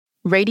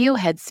Radio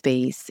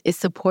Headspace is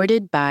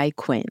supported by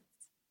Quince.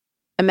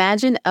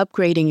 Imagine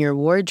upgrading your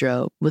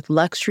wardrobe with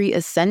luxury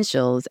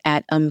essentials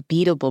at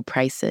unbeatable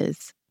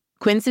prices.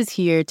 Quince is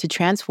here to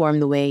transform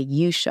the way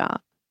you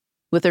shop.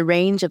 With a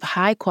range of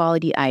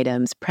high-quality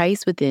items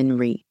priced within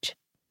reach.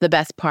 The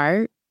best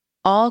part?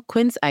 All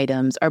Quince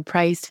items are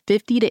priced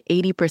 50 to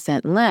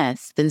 80%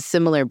 less than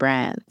similar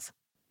brands.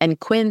 And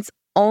Quince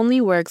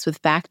only works with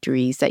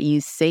factories that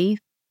use safe,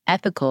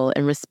 ethical,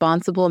 and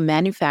responsible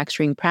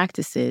manufacturing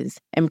practices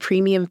and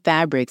premium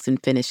fabrics and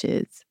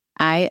finishes.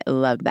 I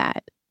love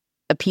that.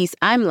 A piece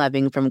I'm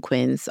loving from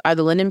Quince are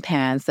the linen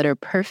pants that are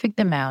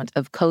perfect amount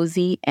of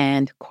cozy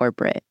and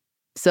corporate.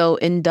 So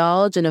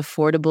indulge in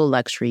affordable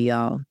luxury,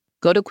 y'all.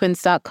 Go to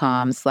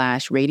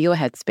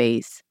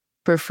quince.com/radioheadspace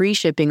for free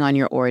shipping on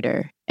your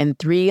order and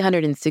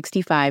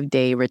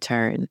 365-day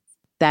return.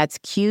 That's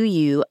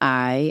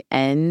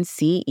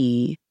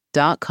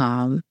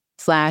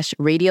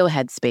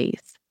QUINCE.com/radioheadspace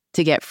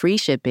to get free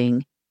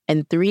shipping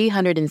and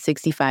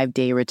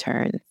 365-day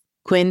return.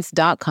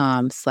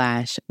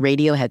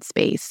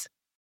 Quince.com/radioheadspace.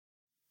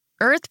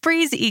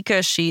 Earthbreeze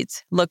Eco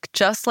Sheets look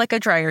just like a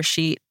dryer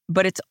sheet,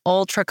 but it's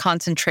ultra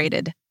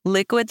concentrated,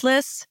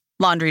 liquidless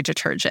laundry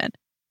detergent.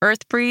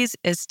 Earthbreeze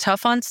is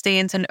tough on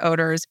stains and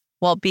odors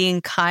while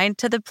being kind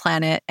to the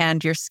planet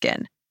and your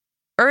skin.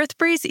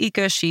 Earthbreeze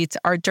Eco Sheets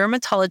are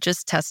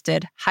dermatologist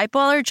tested,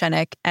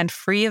 hypoallergenic, and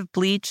free of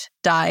bleach,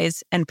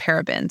 dyes, and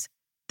parabens.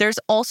 There's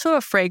also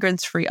a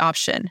fragrance-free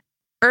option.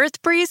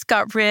 Earthbreeze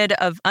got rid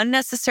of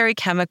unnecessary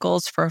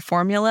chemicals for a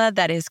formula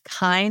that is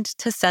kind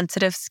to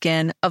sensitive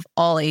skin of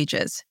all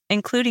ages,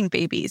 including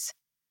babies.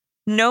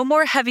 No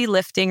more heavy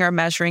lifting or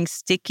measuring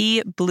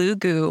sticky blue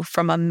goo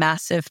from a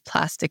massive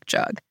plastic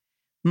jug.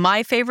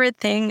 My favorite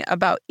thing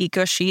about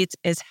Eco Sheets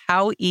is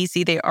how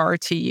easy they are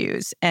to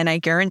use, and I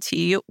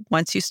guarantee you,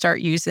 once you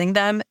start using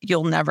them,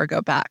 you'll never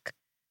go back.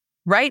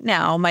 Right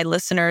now, my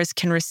listeners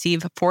can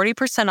receive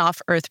 40%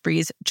 off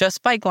Earthbreeze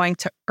just by going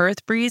to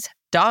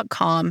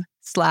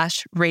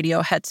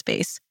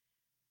earthbreeze.com/radioheadspace.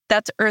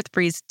 That's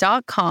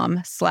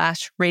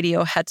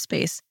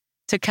earthbreeze.com/radioheadspace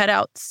to cut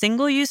out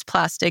single-use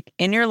plastic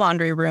in your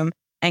laundry room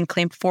and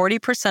claim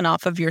 40%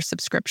 off of your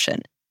subscription.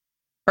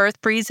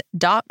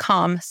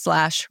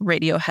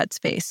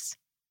 earthbreeze.com/radioheadspace.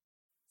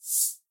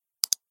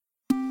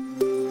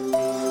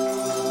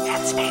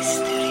 Headspace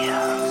Studios.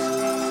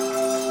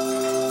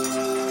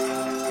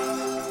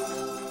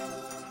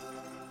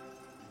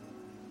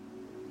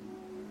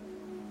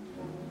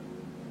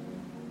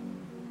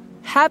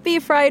 Happy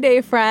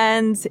Friday,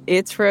 friends!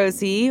 It's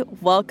Rosie.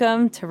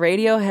 Welcome to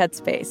Radio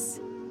Headspace.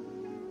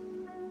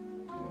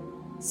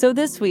 So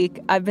this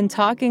week, I've been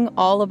talking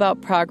all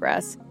about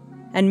progress,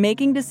 and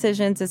making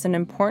decisions is an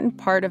important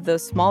part of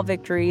those small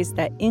victories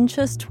that inch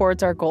us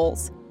towards our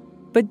goals.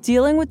 But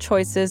dealing with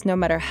choices, no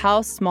matter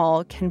how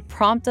small, can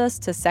prompt us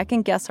to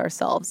second-guess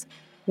ourselves,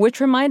 which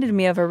reminded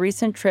me of a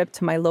recent trip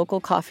to my local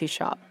coffee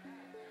shop.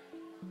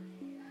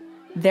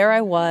 There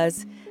I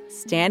was,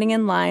 standing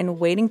in line,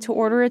 waiting to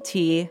order a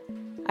tea.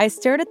 I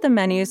stared at the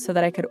menu so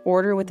that I could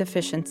order with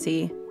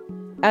efficiency.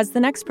 As the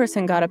next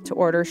person got up to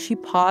order, she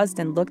paused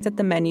and looked at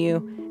the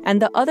menu,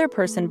 and the other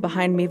person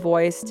behind me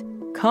voiced,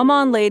 "Come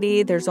on,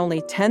 lady, there's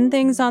only 10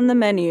 things on the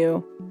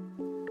menu."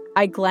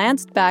 I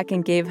glanced back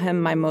and gave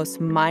him my most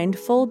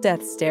mindful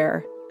death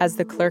stare as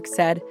the clerk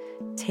said,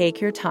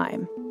 "Take your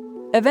time."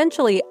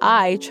 Eventually,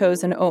 I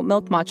chose an oat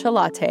milk matcha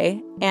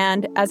latte,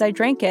 and as I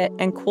drank it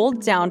and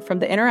cooled down from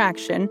the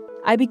interaction,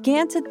 I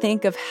began to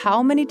think of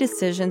how many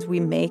decisions we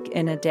make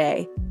in a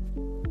day.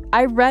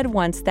 I read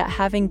once that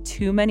having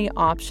too many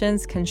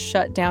options can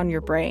shut down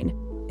your brain.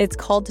 It's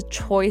called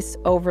choice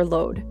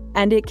overload,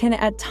 and it can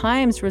at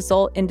times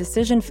result in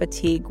decision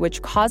fatigue,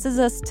 which causes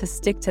us to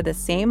stick to the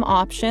same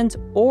options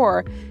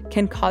or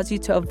can cause you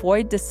to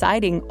avoid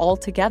deciding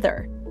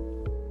altogether.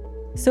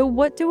 So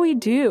what do we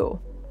do?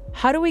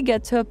 How do we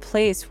get to a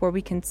place where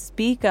we can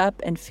speak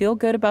up and feel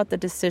good about the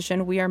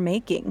decision we are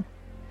making?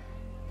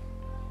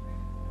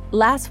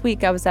 Last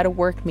week, I was at a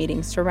work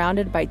meeting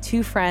surrounded by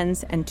 2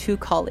 friends and 2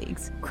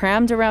 colleagues,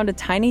 crammed around a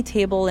tiny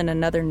table in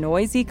another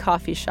noisy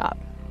coffee shop.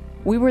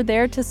 We were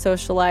there to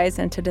socialize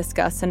and to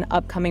discuss an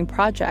upcoming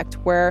project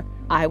where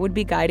I would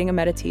be guiding a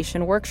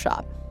meditation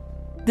workshop.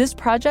 This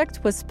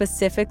project was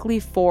specifically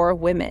for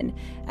women,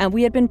 and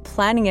we had been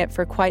planning it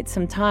for quite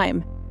some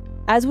time.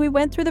 As we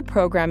went through the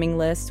programming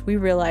list, we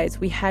realized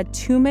we had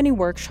too many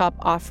workshop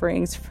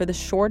offerings for the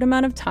short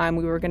amount of time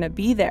we were going to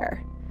be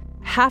there.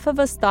 Half of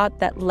us thought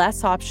that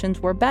less options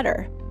were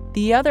better.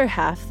 The other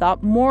half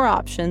thought more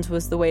options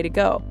was the way to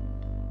go.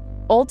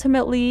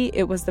 Ultimately,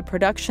 it was the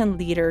production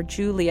leader,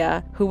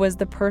 Julia, who was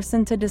the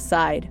person to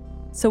decide.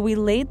 So we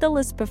laid the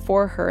list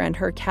before her and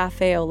her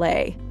cafe au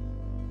lait.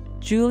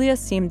 Julia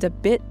seemed a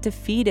bit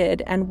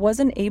defeated and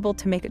wasn't able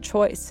to make a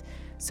choice.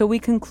 So we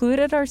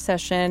concluded our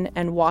session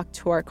and walked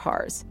to our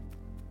cars.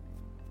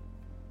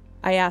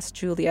 I asked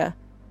Julia,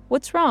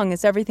 "What's wrong?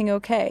 Is everything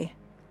okay?"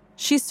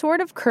 She sort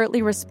of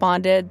curtly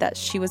responded that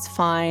she was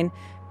fine,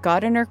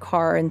 got in her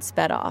car, and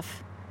sped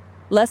off.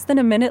 Less than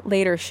a minute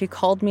later, she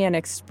called me and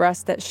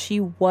expressed that she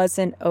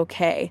wasn't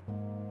okay,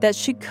 that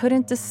she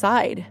couldn't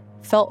decide,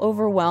 felt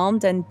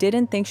overwhelmed, and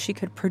didn't think she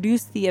could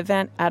produce the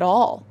event at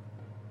all.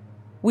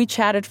 We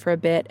chatted for a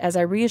bit as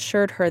I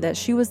reassured her that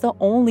she was the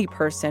only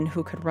person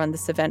who could run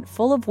this event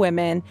full of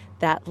women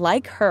that,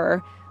 like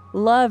her,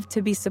 love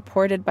to be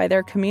supported by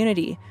their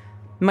community.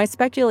 My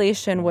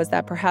speculation was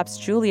that perhaps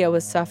Julia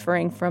was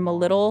suffering from a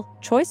little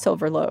choice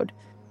overload.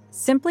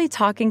 Simply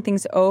talking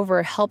things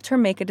over helped her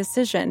make a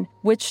decision,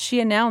 which she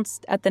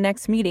announced at the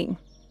next meeting.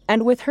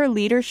 And with her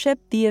leadership,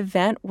 the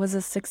event was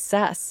a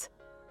success.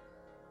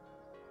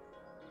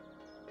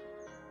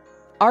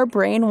 Our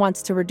brain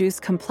wants to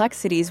reduce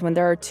complexities when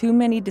there are too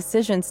many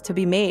decisions to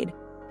be made.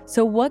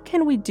 So what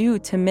can we do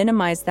to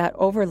minimize that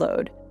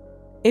overload?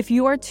 If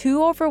you are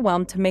too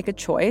overwhelmed to make a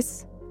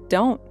choice,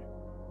 don't.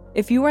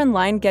 If you are in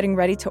line getting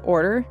ready to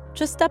order,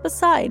 just step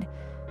aside.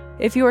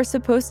 If you are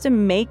supposed to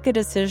make a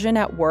decision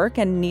at work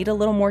and need a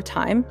little more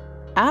time,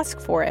 ask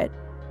for it.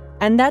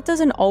 And that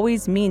doesn't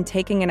always mean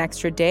taking an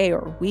extra day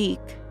or week.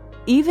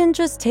 Even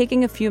just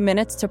taking a few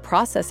minutes to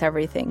process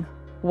everything.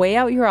 Weigh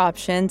out your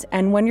options,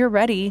 and when you're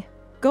ready,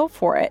 go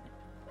for it.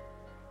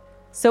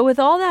 So with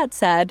all that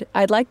said,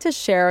 I'd like to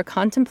share a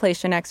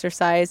contemplation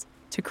exercise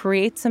to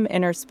create some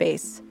inner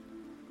space.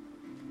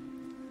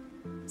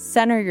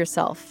 Center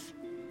yourself.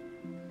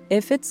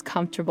 If it's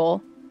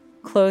comfortable,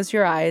 close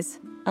your eyes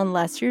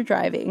unless you're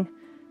driving,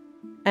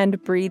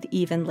 and breathe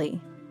evenly.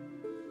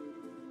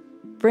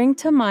 Bring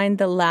to mind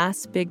the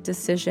last big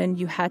decision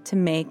you had to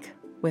make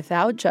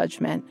without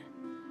judgment.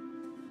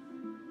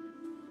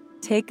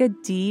 Take a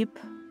deep,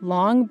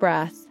 long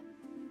breath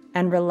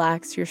and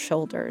relax your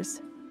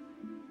shoulders.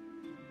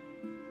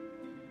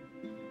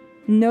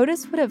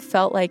 Notice what it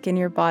felt like in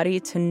your body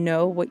to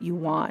know what you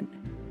want.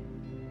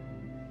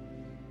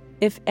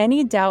 If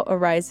any doubt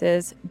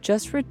arises,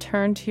 just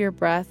return to your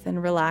breath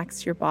and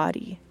relax your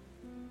body.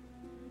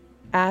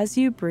 As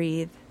you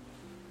breathe,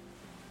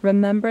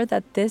 remember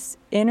that this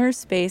inner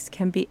space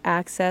can be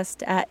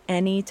accessed at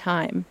any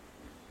time.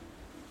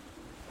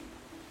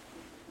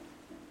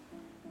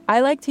 I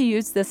like to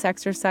use this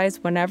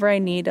exercise whenever I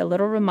need a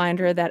little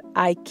reminder that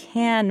I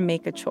can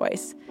make a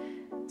choice.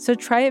 So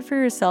try it for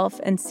yourself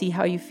and see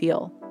how you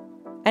feel.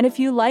 And if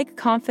you like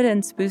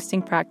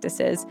confidence-boosting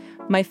practices,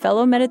 my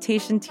fellow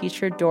meditation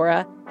teacher,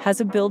 Dora,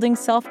 has a building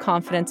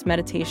self-confidence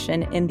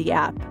meditation in the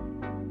app.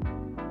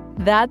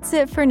 That's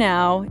it for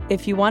now.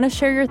 If you want to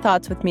share your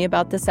thoughts with me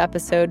about this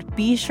episode,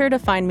 be sure to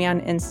find me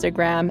on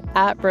Instagram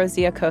at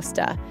Rosie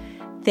Acosta.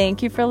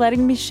 Thank you for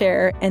letting me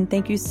share, and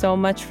thank you so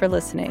much for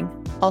listening.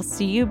 I'll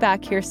see you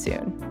back here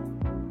soon.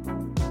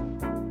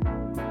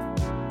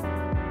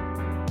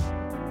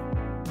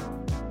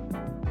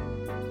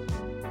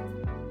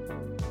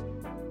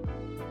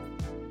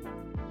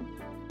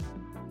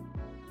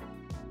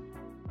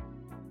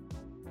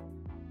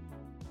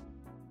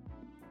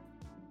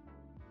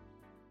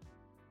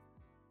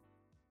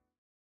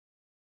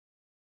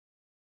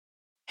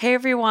 Hey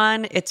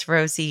everyone, it's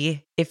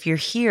Rosie. If you're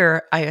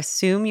here, I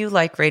assume you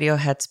like Radio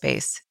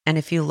Headspace. And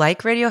if you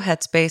like Radio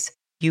Headspace,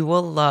 you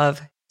will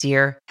love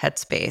Dear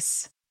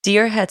Headspace.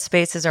 Dear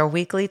Headspace is our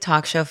weekly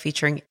talk show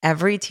featuring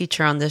every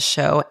teacher on this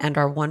show and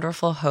our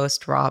wonderful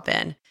host,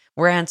 Robin.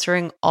 We're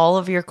answering all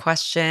of your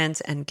questions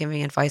and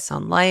giving advice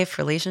on life,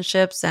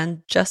 relationships,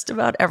 and just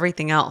about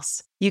everything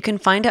else. You can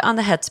find it on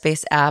the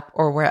Headspace app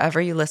or wherever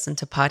you listen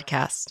to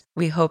podcasts.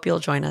 We hope you'll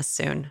join us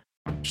soon.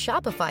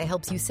 Shopify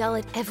helps you sell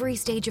at every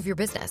stage of your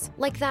business.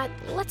 Like that,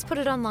 let's put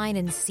it online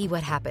and see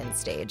what happens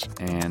stage.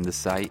 And the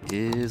site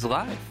is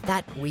live.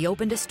 That we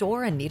opened a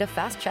store and need a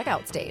fast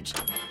checkout stage.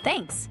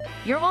 Thanks.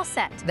 You're all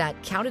set.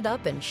 That count it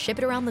up and ship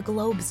it around the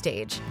globe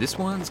stage. This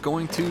one's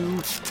going to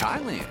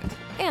Thailand.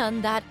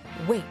 And that,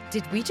 wait,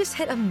 did we just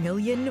hit 1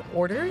 million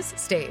orders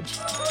stage?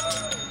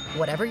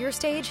 Whatever your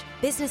stage,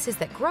 businesses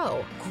that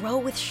grow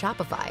with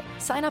Shopify.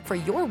 Sign up for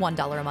your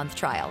 $1 a month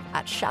trial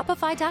at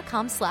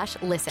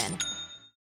shopify.com/listen.